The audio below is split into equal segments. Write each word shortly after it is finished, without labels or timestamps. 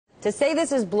To say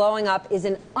this is blowing up is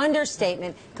an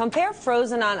understatement. Compare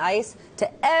Frozen on Ice to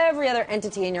every other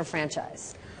entity in your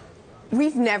franchise.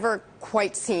 We've never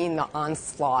quite seen the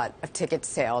onslaught of ticket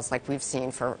sales like we've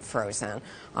seen for Frozen.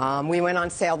 We went on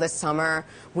sale this summer.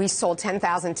 We sold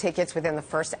 10,000 tickets within the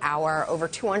first hour, over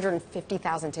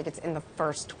 250,000 tickets in the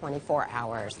first 24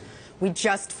 hours. We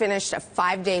just finished a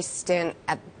 5-day stint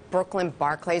at Brooklyn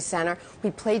Barclays Center.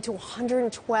 We played to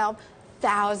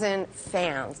 112,000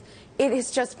 fans. It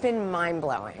has just been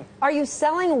mind-blowing. Are you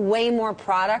selling way more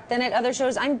product than at other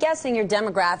shows? I'm guessing your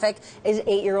demographic is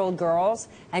 8-year-old girls,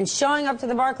 and showing up to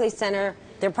the Barclays Center,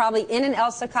 they're probably in an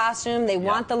Elsa costume, they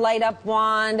want the light-up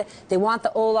wand, they want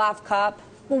the Olaf cup.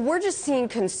 Well, we're just seeing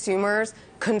consumers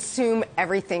consume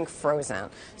everything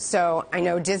Frozen. So I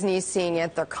know Disney's seeing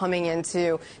it. They're coming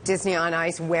into Disney on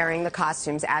Ice wearing the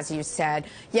costumes, as you said.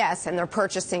 Yes, and they're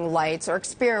purchasing lights or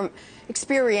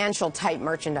experiential type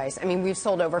merchandise. I mean, we've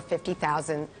sold over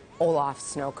 50,000 Olaf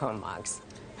snow cone mugs.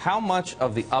 How much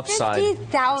of the upside?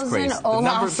 50,000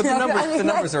 Olaf. The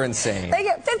numbers are insane. They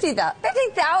get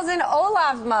 50,000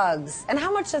 Olaf mugs. And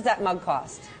how much does that mug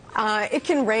cost? It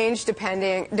can range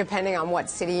depending on what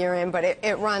city you're in, but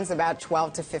it runs about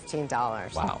 $12 to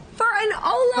 $15. Wow. For an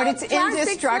Olaf But it's plastic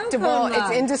indestructible. mug.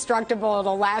 It's indestructible.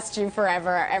 It'll last you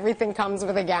forever. Everything comes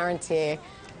with a guarantee. You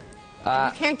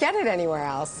can't get it anywhere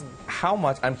else. How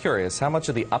much? I'm curious. How much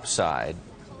of the upside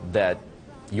that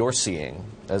you're seeing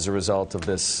as a result of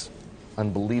this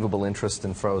unbelievable interest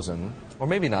in Frozen, or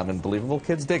maybe not unbelievable,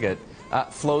 kids dig it,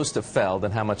 flows to Feld,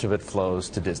 and how much of it flows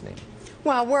to Disney?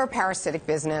 Well, we're a parasitic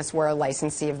business. We're a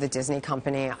licensee of the Disney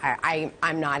company.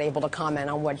 I'm not able to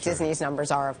comment on what Disney's numbers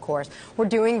are, of course. We're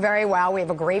doing very well. We have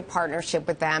a great partnership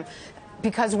with them.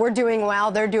 Because we're doing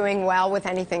well, they're doing well with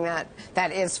anything that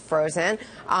is Frozen.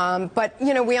 But,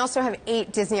 you know, we also have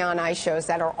 8 Disney on Ice shows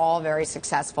that are all very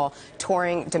successful,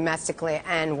 touring domestically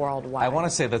and worldwide. I want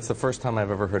to say that's the first time I've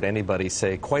ever heard anybody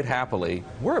say quite happily,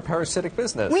 we're a parasitic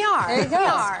business. We are. There you go. We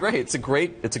are. Great.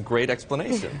 It's a great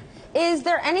explanation. Is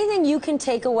there anything you can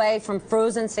take away from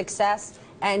Frozen's success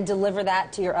and deliver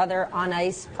that to your other on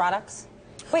ice products?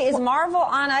 Wait, is Marvel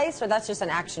on ice, or that's just an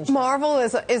action show? Marvel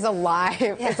is a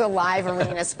live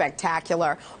arena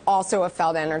spectacular, also a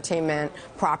Feld Entertainment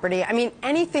property. I mean,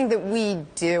 anything that we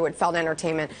do at Feld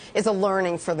Entertainment is a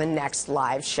learning for the next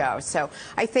live show. So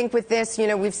I think with this, you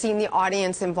know, we've seen the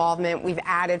audience involvement. We've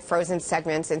added Frozen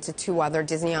segments into 2 other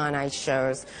Disney on Ice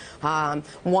shows.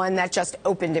 One that just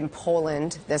opened in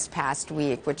Poland this past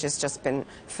week, which has just been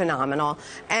phenomenal.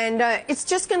 And it's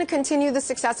just going to continue. The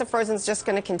success of Frozen is just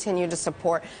going to continue to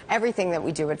support everything that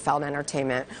we do at Feld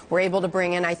Entertainment. We're able to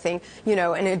bring in, I think, you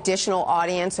know, an additional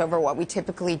audience over what we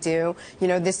typically do. You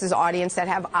know, this is audience that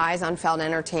have eyes on Feld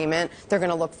Entertainment. They're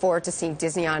going to look forward to seeing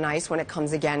Disney on Ice when it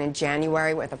comes again in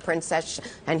January with a Princess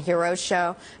and Heroes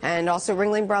show, and also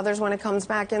Ringling Brothers when it comes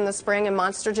back in the spring, and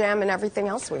Monster Jam and everything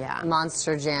else we have.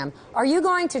 Monster Jam. Are you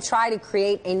going to try to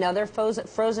create another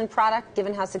Frozen product,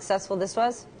 given how successful this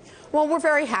was? Well, we're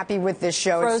very happy with this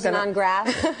show. Frozen on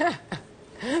grass?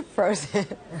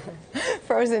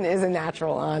 Frozen is a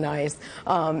natural on ice,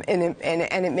 and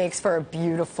it makes for a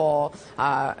beautiful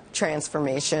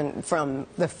transformation from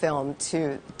the film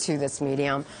to this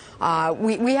medium.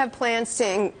 We have plans to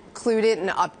include it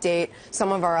and update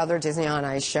some of our other Disney on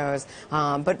Ice shows.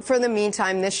 But for the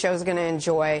meantime, this show is going to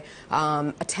enjoy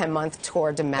a 10-month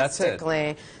tour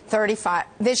domestically. 35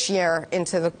 this year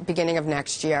into the beginning of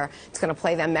next year. It's going to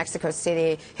play then Mexico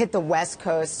City, hit the west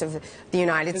coast of the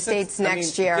United States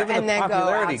next year, and then go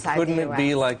outside couldn't the it US.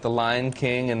 be like The Lion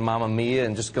King and Mamma Mia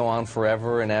and just go on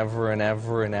forever and ever and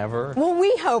ever and ever? Well,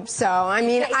 we hope so. I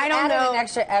mean, I don't know. An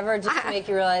extra ever just to make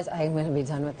you realize I'm going to be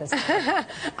done with this.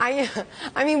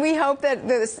 I mean, we hope that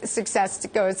the success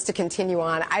goes to continue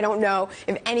on. I don't know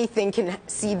if anything can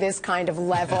see this kind of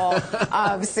level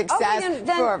of success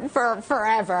for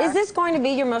forever. Is this going to be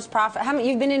your most profitable?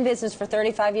 You've been in business for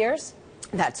 35 years?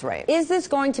 That's right. Is this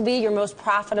going to be your most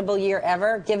profitable year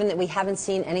ever, given that we haven't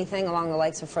seen anything along the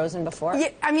likes of Frozen before? Yeah,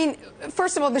 I mean,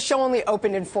 first of all, the show only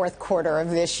opened in fourth quarter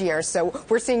of this year, so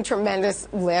we're seeing tremendous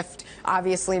lift,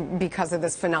 obviously, because of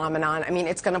this phenomenon. I mean,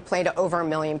 it's going to play to over 1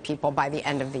 million people by the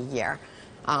end of the year.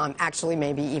 Actually,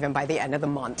 maybe even by the end of the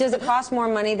month. Does it cost more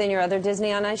money than your other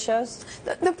Disney on Ice shows?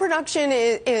 The production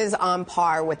is on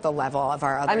par with the level of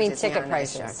our other Disney ticket on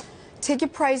Ice prices. shows.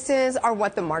 Ticket prices are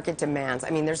what the market demands.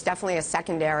 I mean, there's definitely a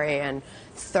secondary and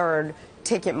third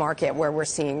ticket market where we're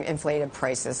seeing inflated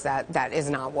prices, that is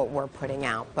not what we're putting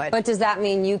out. But does that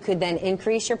mean you could then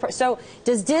increase your price? So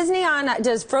does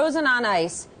Frozen on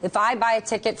Ice, if I buy a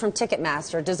ticket from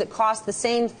Ticketmaster, does it cost the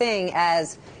same thing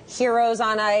as Heroes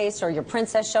on Ice or your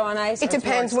Princess Show on Ice? It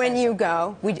depends when you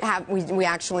go. We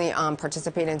actually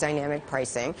participate in dynamic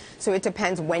pricing, so it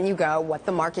depends when you go, what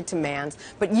the market demands.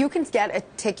 But you can get a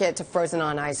ticket to Frozen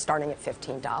on Ice starting at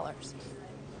 $15.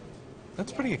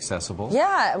 That's pretty accessible.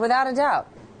 Yeah, without a doubt.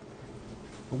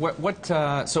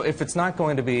 So if it's not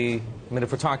going to be, I mean,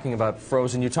 if we're talking about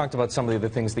Frozen, you talked about some of the other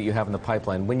things that you have in the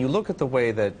pipeline. When you look at the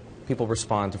way that people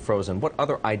respond to Frozen, what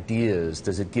other ideas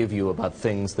does it give you about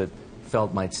things that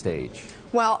Feld might stage?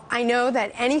 Well, I know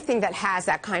that anything that has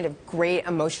that kind of great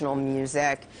emotional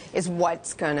music is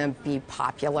what's going to be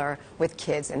popular with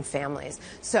kids and families.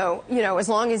 So, you know, as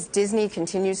long as Disney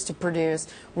continues to produce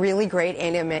really great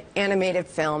animated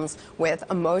films with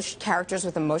characters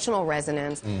with emotional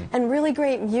resonance and really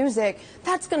great music,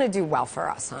 that's going to do well for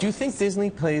us. Do you think Disney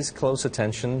pays close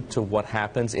attention to what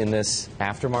happens in this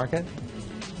aftermarket?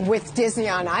 With Disney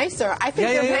on Ice, or I think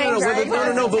they're paying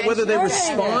but whether they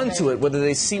respond to it, whether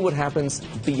they see what happens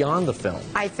beyond the film.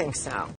 I think so.